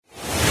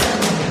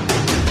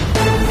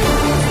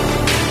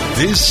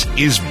This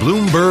is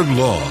Bloomberg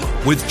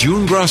Law with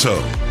June Grasso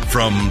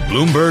from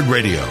Bloomberg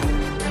Radio.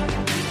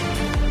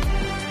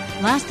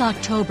 Last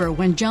October,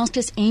 when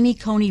Justice Amy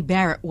Coney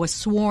Barrett was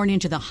sworn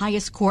into the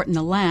highest court in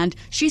the land,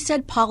 she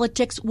said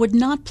politics would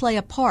not play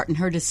a part in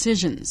her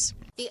decisions.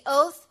 The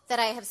oath that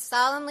I have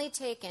solemnly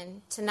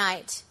taken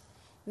tonight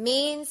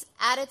means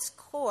at its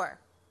core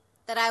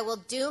that I will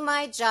do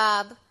my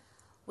job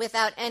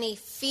without any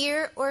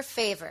fear or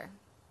favor,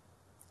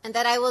 and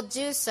that I will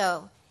do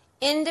so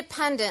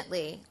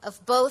independently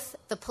of both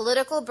the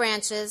political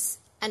branches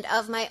and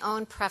of my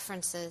own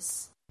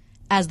preferences.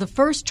 As the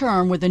first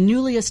term with a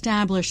newly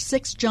established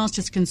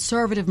six-justice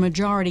conservative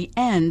majority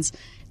ends,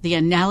 the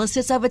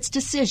analysis of its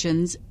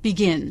decisions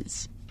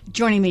begins.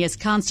 Joining me is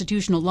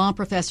constitutional law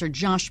professor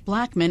Josh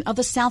Blackman of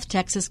the South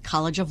Texas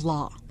College of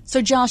Law.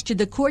 So, Josh, did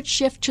the court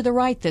shift to the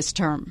right this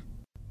term?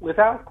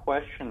 Without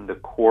question, the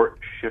court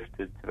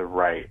shifted to the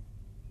right,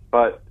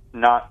 but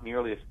not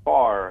nearly as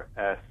far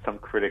as some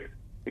critics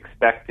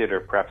expected or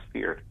perhaps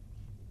feared.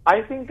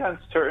 I think on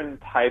certain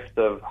types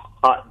of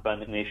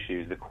hot-button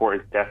issues, the court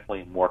is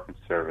definitely more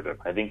conservative.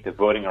 I think the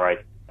Voting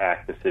Rights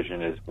Act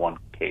decision is one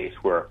case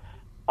where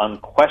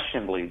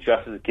unquestionably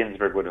Justice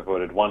Ginsburg would have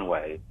voted one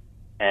way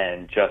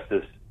and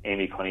Justice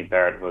Amy Coney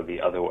Barrett voted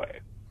the other way.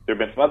 There have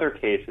been some other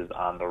cases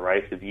on the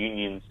rights of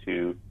unions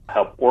to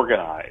help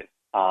organize,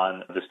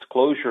 on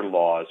disclosure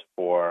laws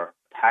for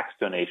tax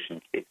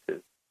donation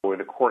cases, where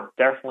the court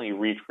definitely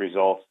reached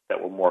results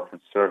that were more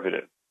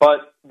conservative.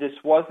 But this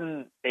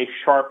wasn't a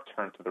sharp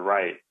turn to the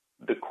right.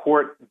 The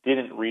court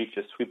didn't reach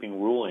a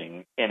sweeping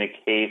ruling in a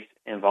case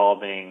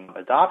involving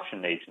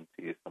adoption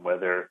agencies and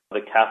whether the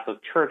Catholic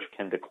Church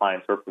can decline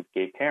to work with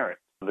gay parents.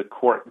 The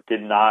court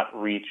did not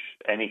reach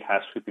any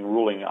kind of sweeping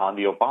ruling on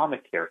the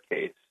Obamacare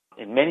case.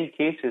 In many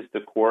cases,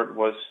 the court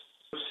was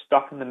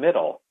stuck in the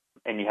middle,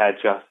 and you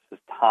had Justices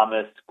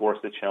Thomas,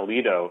 Gorsuch, and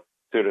Alito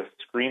sort of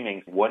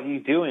screaming, "What are you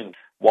doing?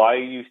 Why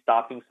are you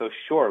stopping so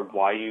short?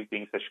 Why are you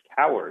being such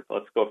cowards?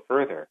 Let's go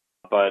further."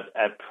 But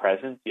at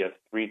present, you have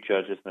three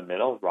judges in the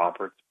middle,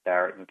 Roberts,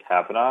 Barrett, and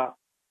Kavanaugh,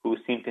 who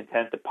seem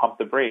content to pump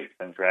the brakes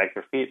and drag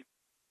their feet.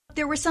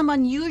 There were some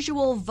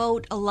unusual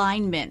vote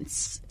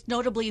alignments,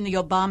 notably in the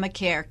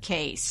Obamacare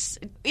case.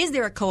 Is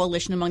there a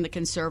coalition among the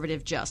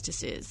conservative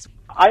justices?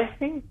 I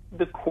think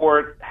the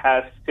court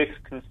has six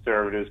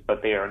conservatives,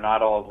 but they are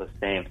not all the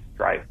same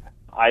stripe.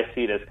 I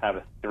see it as kind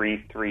of a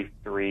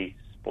 3-3-3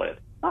 split.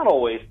 Not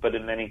always, but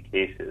in many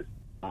cases.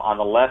 On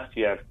the left,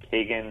 you have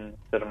Kagan,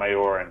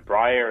 Sotomayor, and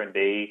Breyer, and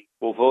they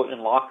will vote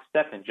in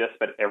lockstep in just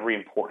about every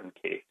important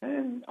case.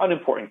 In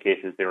unimportant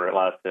cases, they were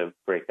allowed to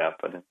break up,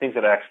 but in things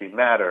that actually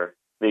matter,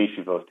 they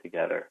should vote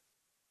together.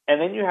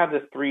 And then you have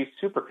the three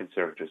super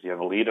conservatives. You have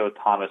Alito,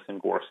 Thomas,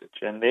 and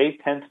Gorsuch, and they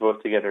tend to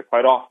vote together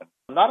quite often.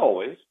 Not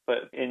always,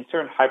 but in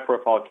certain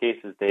high-profile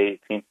cases, they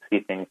seem to see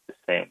things the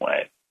same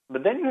way.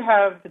 But then you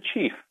have the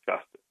Chief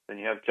Justice, and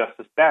you have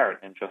Justice Barrett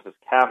and Justice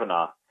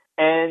Kavanaugh,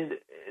 and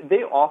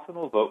they often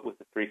will vote with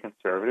the three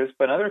conservatives,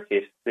 but in other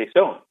cases they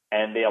don't.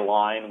 And they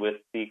align with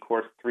the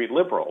court's three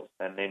liberals,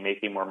 and they make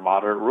a more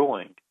moderate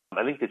ruling.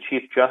 I think the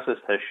Chief Justice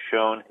has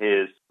shown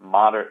his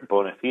moderate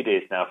bona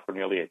fides now for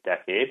nearly a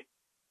decade.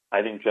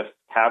 I think Justice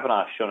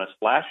Kavanaugh has shown us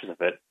flashes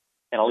of it,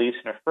 and at least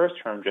in her first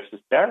term,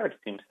 Justice Barrett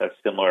seems to have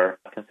similar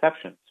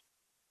conceptions.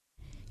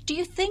 Do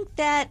you think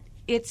that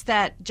it's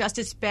that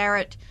Justice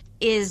Barrett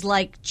is,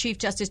 like Chief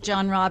Justice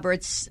John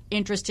Roberts,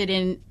 interested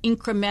in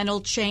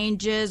incremental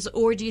changes,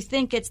 or do you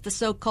think it's the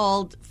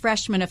so-called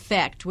freshman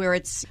effect, where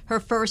it's her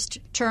first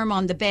term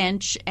on the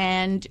bench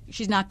and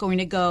she's not going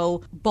to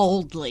go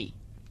boldly?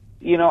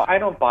 You know, I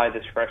don't buy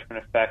this freshman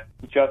effect.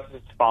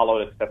 Justices follow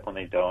it except when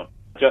they don't.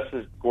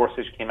 Justice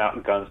Gorsuch came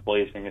out guns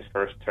blazing his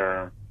first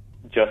term.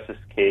 Justice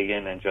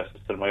Kagan and Justice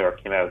Sotomayor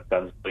came out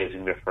guns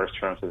blazing their first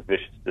terms with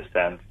vicious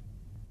dissent.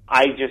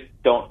 I just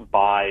don't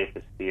buy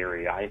this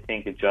theory. I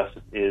think a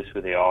justice is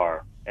who they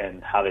are,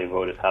 and how they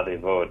vote is how they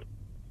vote.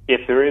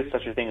 If there is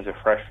such a thing as a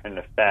freshman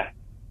effect,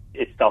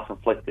 it's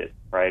self-inflicted,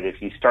 right? If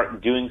you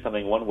start doing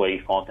something one way,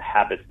 you fall into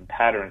habits and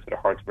patterns that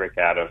are hard to break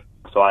out of.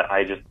 So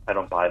I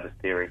don't buy this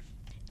theory.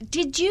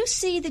 Did you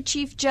see the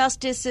Chief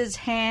Justice's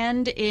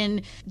hand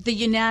in the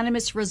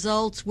unanimous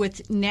results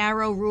with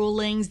narrow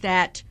rulings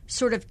that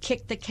sort of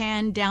kicked the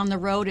can down the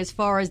road as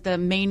far as the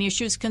main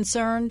issues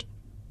concerned?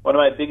 One of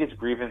my biggest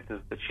grievances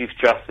with the Chief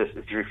Justice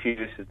is he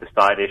refuses to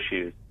decide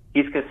issues.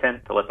 He's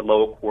content to let the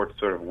lower courts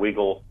sort of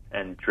wiggle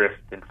and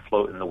drift and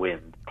float in the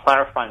wind.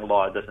 Clarifying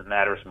law doesn't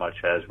matter as much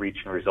as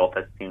reaching a result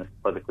that seems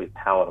politically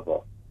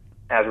palatable.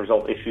 As a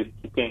result, issues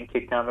keep getting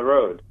kicked down the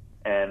road,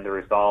 and they're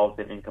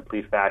resolved in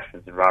incomplete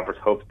fashions, and Roberts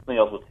hopes something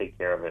else will take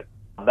care of it.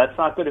 That's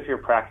not good if you're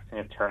a practicing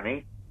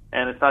attorney,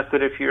 and it's not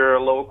good if you're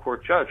a lower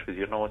court judge because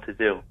you don't know what to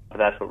do. But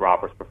that's what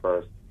Roberts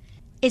prefers.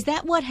 Is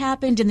that what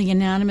happened in the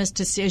unanimous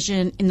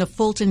decision in the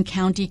Fulton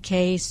County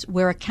case,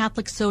 where a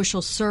Catholic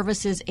Social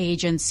Services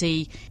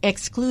agency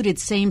excluded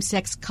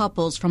same-sex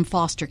couples from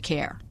foster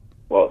care?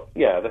 Well,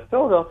 yeah, the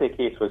Philadelphia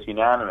case was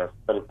unanimous,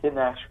 but it didn't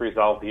actually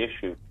resolve the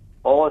issue.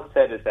 All it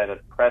said is that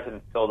at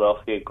present,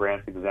 Philadelphia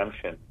grants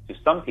exemption to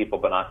some people,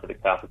 but not to the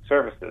Catholic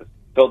Services.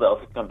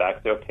 Philadelphia come back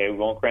and say, okay, we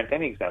won't grant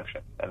any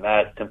exemption. And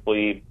that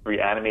simply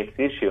reanimates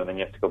the issue, and then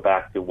you have to go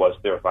back to, was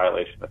there a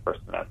violation of the First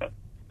Amendment?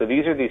 So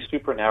these are these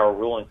super narrow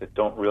rulings that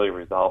don't really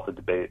resolve the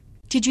debate.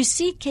 Did you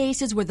see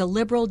cases where the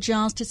liberal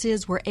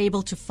justices were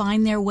able to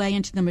find their way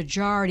into the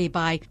majority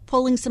by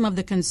pulling some of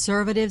the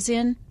conservatives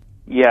in?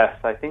 Yes,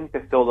 I think the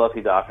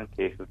Philadelphia Doctrine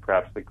case is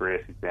perhaps the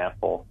greatest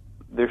example.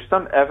 There's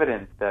some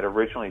evidence that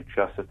originally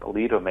Justice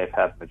Alito may have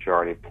had the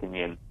majority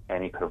opinion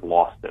and he could have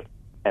lost it.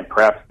 And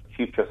perhaps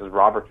Chief Justice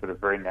Roberts had a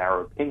very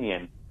narrow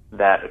opinion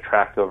that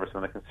attracted over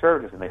some of the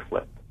conservatives and they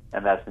flipped.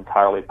 And that's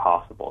entirely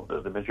possible.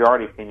 The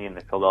majority opinion in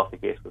the Philadelphia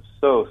case was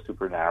so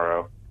super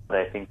narrow that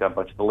I think a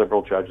bunch of the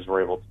liberal judges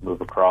were able to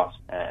move across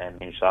and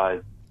change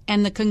sides.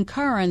 And the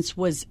concurrence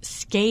was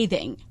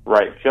scathing.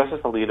 Right.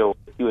 Justice Alito,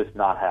 he was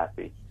not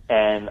happy.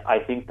 And I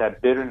think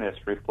that bitterness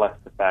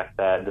reflects the fact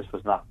that this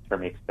was not the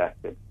term he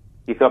expected.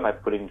 He thought by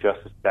putting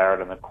Justice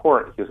Barrett on the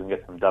court, he was going to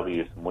get some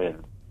W's, some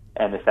wins.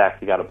 And in fact,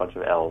 he got a bunch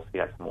of L's. He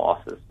had some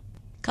losses.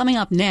 Coming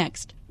up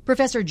next,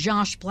 Professor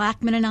Josh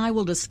Blackman and I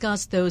will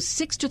discuss those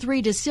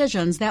 6-3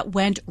 decisions that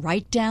went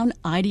right down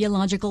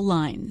ideological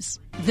lines.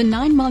 The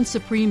 9-month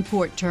Supreme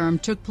Court term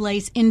took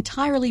place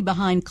entirely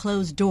behind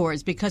closed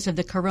doors because of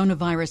the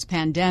coronavirus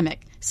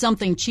pandemic,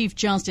 something Chief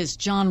Justice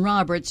John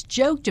Roberts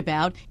joked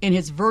about in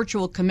his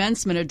virtual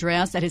commencement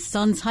address at his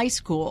son's high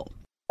school.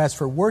 As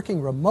for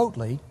working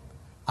remotely,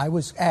 I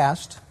was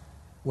asked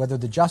whether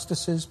the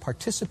justices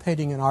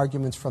participating in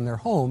arguments from their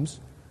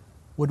homes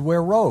would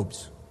wear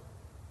robes.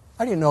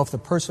 I didn't know if the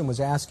person was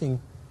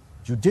asking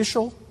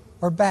judicial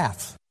or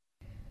bath.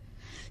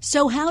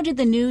 So how did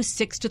the new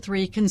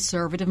 6-3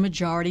 conservative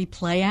majority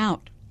play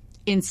out?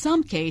 In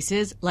some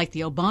cases, like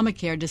the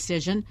Obamacare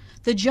decision,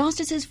 the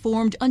justices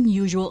formed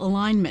unusual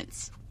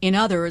alignments. In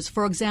others,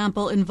 for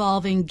example,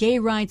 involving gay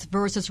rights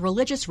versus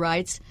religious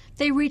rights,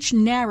 they reached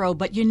narrow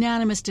but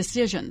unanimous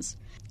decisions.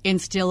 In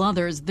still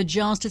others, the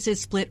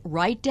justices split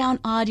right down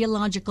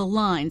ideological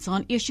lines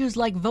on issues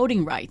like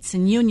voting rights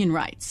and union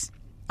rights.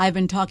 I've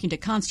been talking to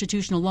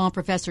constitutional law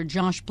professor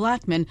Josh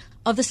Blackman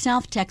of the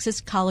South Texas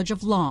College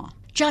of Law.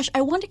 Josh,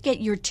 I want to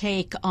get your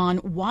take on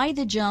why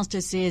the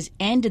justices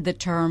ended the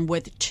term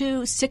with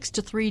 2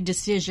 6-3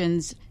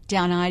 decisions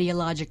down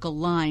ideological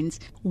lines,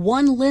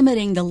 one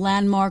limiting the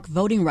landmark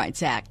Voting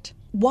Rights Act.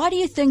 Why do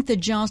you think the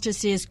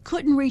justices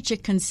couldn't reach a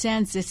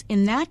consensus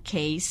in that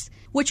case,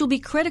 which will be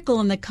critical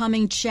in the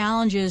coming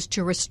challenges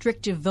to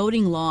restrictive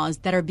voting laws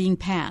that are being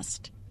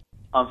passed?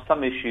 On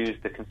some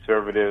issues, the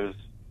conservatives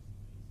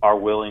are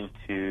willing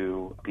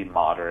to be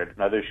moderate.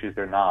 On other issues,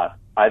 they're not.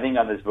 I think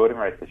on this voting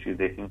rights issue,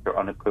 they think they're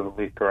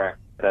unequivocally correct,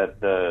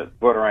 that the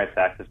Voting Rights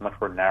Act is much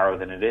more narrow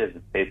than it is.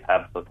 It states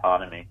have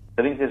autonomy.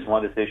 I think this is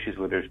one of those issues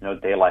where there's no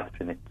daylight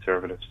between the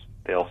conservatives.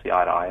 They all see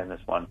eye to eye on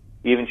this one.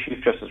 Even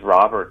Chief Justice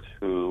Roberts,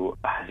 who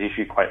has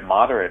issued quite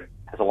moderate,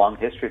 has a long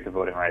history with the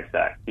Voting Rights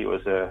Act. He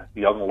was a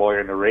young lawyer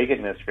in the Reagan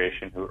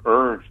administration who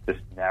urged this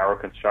narrow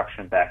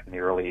construction back in the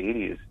early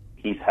 80s.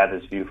 He's had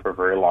this view for a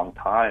very long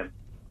time.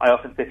 I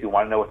often say if you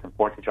want to know what's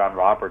important to John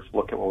Roberts,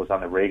 look at what was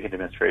on the Reagan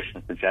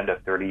administration's agenda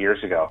 30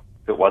 years ago.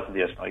 If it wasn't,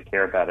 he doesn't really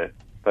care about it.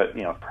 But,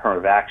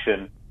 affirmative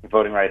action, the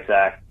Voting Rights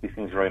Act, these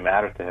things really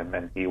matter to him,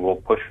 and he will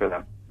push for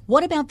them.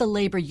 What about the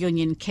labor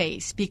union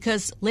case?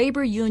 Because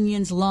labor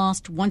unions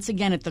lost once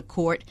again at the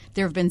court.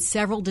 There have been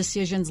several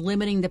decisions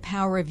limiting the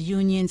power of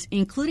unions,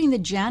 including the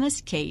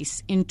Janus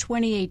case in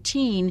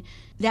 2018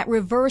 that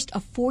reversed a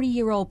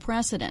 40-year-old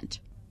precedent.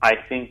 I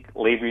think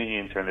labor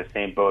unions are in the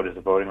same boat as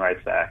the Voting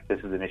Rights Act. This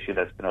is an issue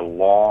that's been a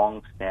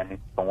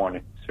long-standing thorn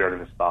in the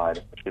conservative side,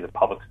 especially the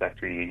public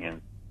sector unions.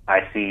 I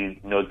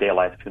see no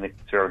daylight between the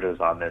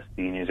conservatives on this.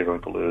 The unions are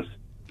going to lose.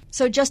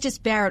 So, Justice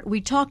Barrett, we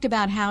talked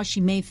about how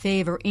she may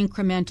favor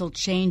incremental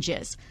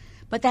changes,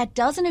 but that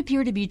doesn't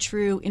appear to be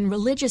true in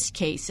religious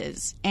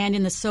cases and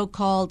in the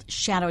so-called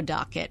shadow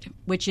docket,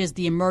 which is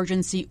the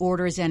emergency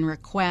orders and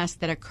requests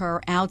that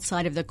occur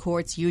outside of the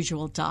court's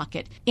usual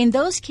docket. In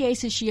those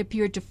cases, she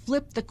appeared to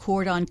flip the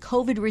court on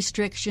COVID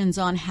restrictions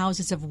on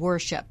houses of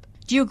worship.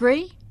 Do you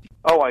agree?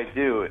 Oh, I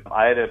do.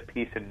 I had a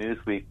piece in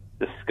Newsweek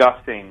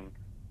discussing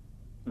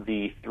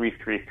the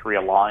 333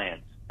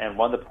 alliance. And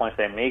one of the points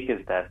I make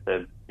is that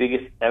the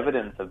biggest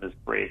evidence of this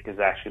break is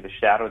actually the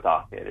shadow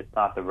docket. It's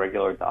not the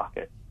regular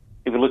docket.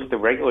 If you look at the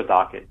regular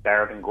docket,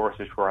 Barrett and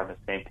Gorsuch were on the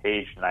same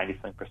page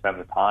 97% of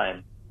the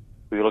time.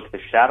 If you look at the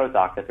shadow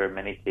docket, there are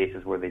many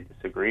cases where they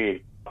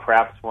disagreed.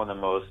 Perhaps one of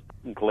the most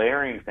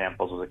glaring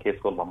examples was a case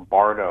called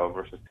Lombardo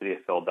versus City of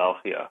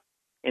Philadelphia.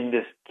 In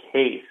this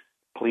case,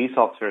 police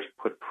officers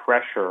put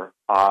pressure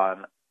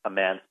on a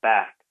man's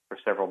back for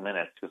several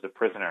minutes. He was a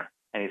prisoner,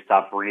 and he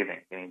stopped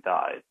breathing, and he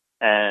died.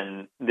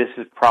 And this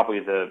is probably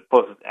the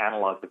closest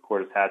analog the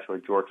court has had to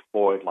a George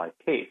Floyd-like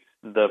case.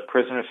 The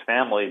prisoner's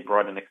family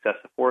brought an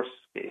excessive force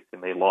case,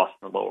 and they lost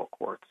in the lower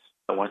courts.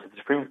 It went to the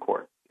Supreme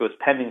Court. It was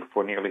pending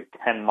for nearly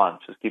 10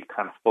 months, just keep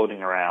kind of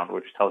floating around,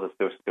 which tells us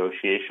there was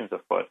negotiations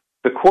afoot.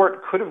 The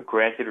court could have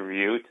granted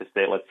review to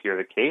say, let's hear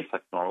the case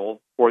like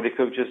normal, or they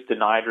could have just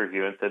denied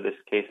review and said this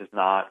case is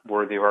not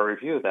worthy of our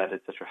review, that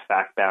it's such a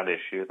fact-bound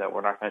issue that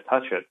we're not going to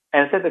touch it.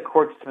 And instead the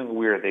court did something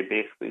weird. They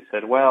basically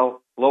said,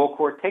 well, lower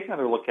court, take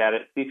another look at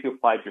it, see if you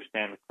applied your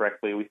standard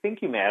correctly. We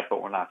think you may have,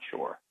 but we're not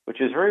sure,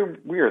 which is very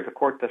weird. The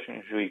court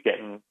doesn't usually get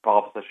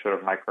involved with a sort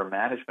of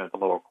micromanagement of the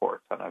lower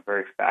courts on a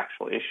very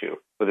factual issue,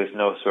 where there's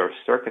no sort of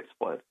circuit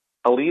split.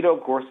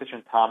 Alito, Gorsuch,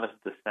 and Thomas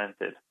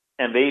dissented.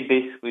 And they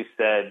basically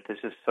said, this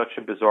is such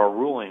a bizarre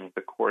ruling,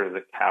 the court is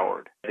a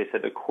coward. They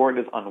said the court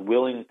is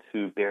unwilling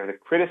to bear the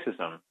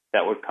criticism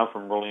that would come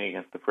from ruling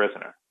against the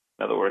prisoner.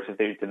 In other words, if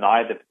they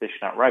denied the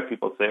petition outright,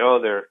 people would say, oh,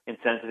 they're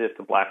insensitive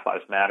to Black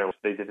Lives Matter.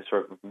 They did a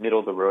sort of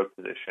middle-of-the-road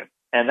position.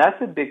 And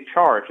that's a big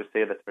charge to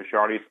say that the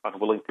majority is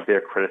unwilling to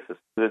bear criticism.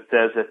 It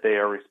says that they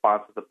are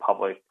responsive to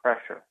public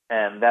pressure.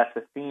 And that's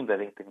a theme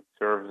that I think the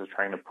conservatives are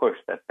trying to push,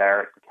 that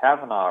Barrett and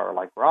Kavanaugh are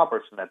like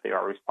Roberts and that they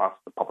are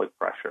responsive to public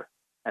pressure.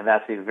 And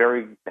that's a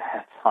very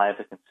bad sign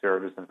for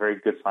conservatives and a very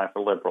good sign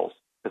for liberals.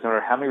 Because no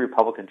matter how many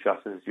Republican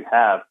justices you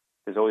have,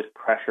 there's always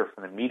pressure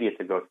from the media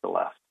to go to the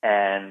left.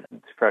 And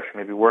this pressure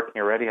may be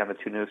working already on the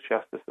two newest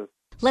justices.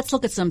 Let's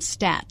look at some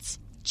stats.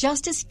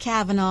 Justice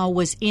Kavanaugh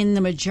was in the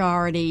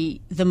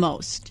majority the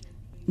most,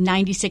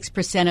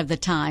 96% of the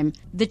time.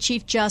 The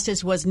Chief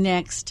Justice was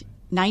next,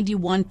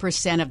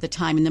 91% of the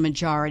time in the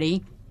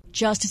majority.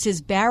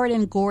 Justices Barrett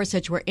and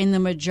Gorsuch were in the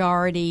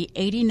majority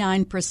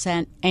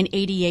 89% and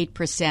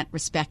 88%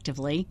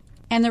 respectively.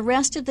 And the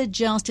rest of the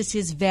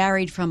justices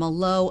varied from a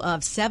low of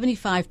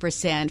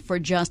 75% for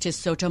Justice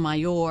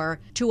Sotomayor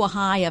to a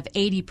high of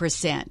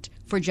 80%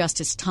 for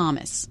Justice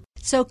Thomas.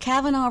 So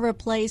Kavanaugh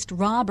replaced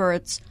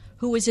Roberts,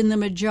 who was in the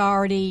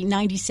majority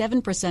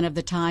 97% of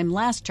the time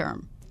last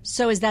term.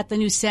 So is that the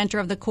new center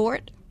of the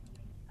court?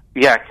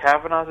 Yeah,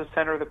 Kavanaugh's the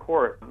center of the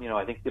court.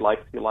 I think he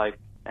likes to be liked,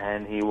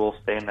 and he will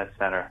stay in that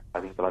center. I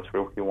think that's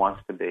where he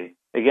wants to be.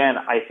 Again,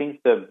 I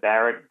think the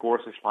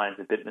Barrett-Gorsuch line is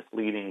a bit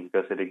misleading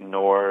because it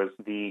ignores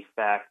the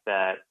fact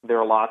that there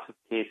are lots of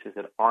cases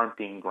that aren't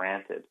being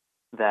granted,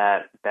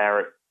 that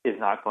Barrett is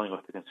not going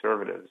with the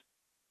conservatives.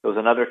 There was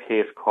another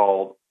case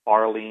called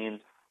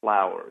Arlene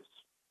Flowers.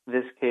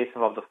 This case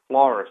involved a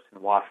florist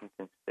in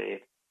Washington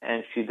State,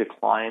 and she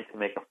declined to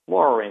make a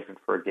floral arrangement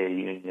for a gay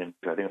union.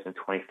 I think it was in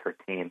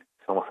 2013.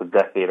 It's almost a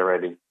decade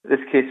already. This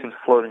case has been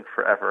floating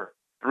forever.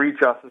 3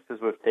 justices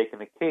would have taken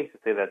the case to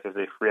say that there's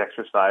a free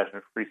exercise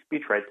and free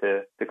speech right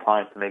to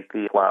decline to make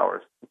the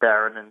flowers.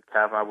 Barrett and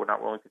Kavanaugh were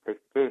not willing to take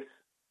the case.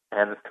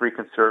 And the 3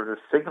 conservatives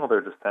signaled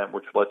their dissent,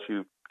 which lets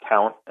you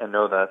count and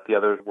know that the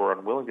others were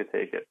unwilling to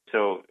take it.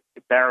 So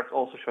Barrett's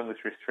also showing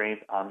this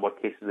restraint on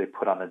what cases they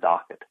put on the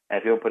docket. And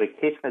if you don't put a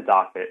case on the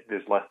docket,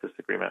 there's less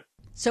disagreement.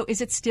 So is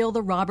it still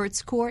the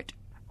Roberts court?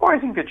 Well, I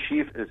think the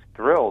chief is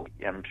thrilled.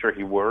 I'm sure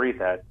he worried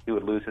that he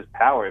would lose his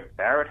power. If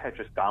Barrett had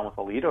just gone with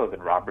Alito, then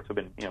Roberts would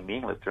have been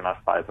meaningless. They're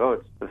not 5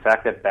 votes. The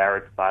fact that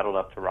Barrett sidled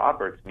up to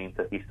Roberts means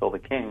that he's still the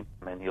king,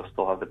 and he'll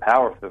still have the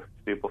power for the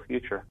foreseeable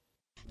future.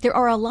 There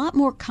are a lot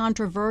more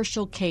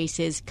controversial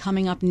cases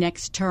coming up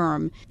next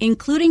term,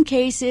 including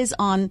cases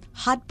on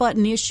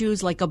hot-button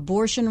issues like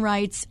abortion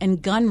rights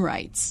and gun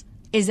rights.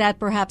 Is that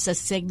perhaps a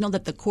signal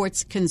that the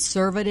court's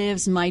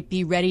conservatives might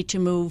be ready to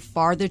move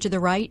farther to the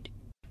right?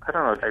 I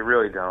don't know. I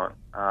really don't.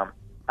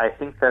 I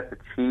think that the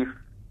chief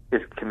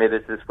is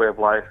committed to this way of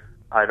life.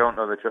 I don't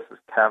know that Justice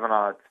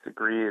Kavanaugh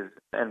disagrees,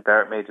 and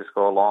Barrett may just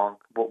go along.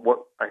 But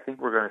what I think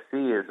we're going to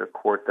see is a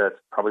court that's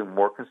probably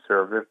more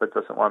conservative but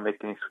doesn't want to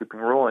make any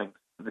sweeping rulings.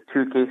 The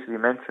 2 cases you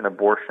mentioned,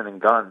 abortion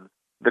and guns,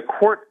 the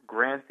court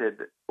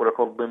granted what are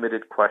called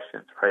limited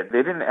questions, right?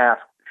 They didn't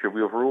ask, should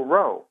we overrule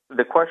Roe?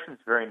 The question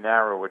is very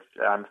narrow, which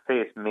on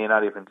face may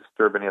not even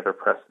disturb any other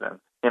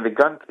precedents. In the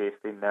gun case,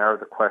 they narrowed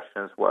the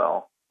question as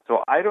well.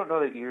 So I don't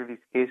know that either of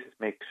these cases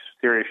make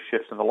serious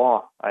shifts in the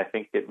law. I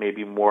think it may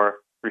be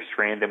more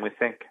restrained than we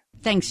think.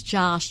 Thanks,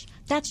 Josh.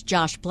 That's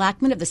Josh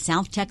Blackman of the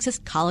South Texas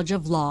College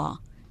of Law.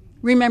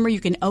 Remember,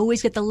 you can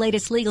always get the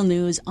latest legal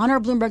news on our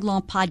Bloomberg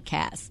Law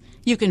podcasts.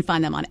 You can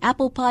find them on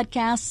Apple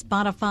Podcasts,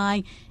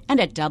 Spotify, and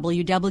at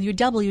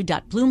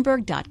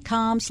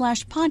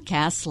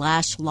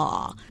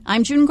www.bloomberg.com/podcast/law.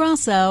 I'm June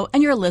Grasso,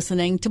 and you're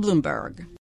listening to Bloomberg.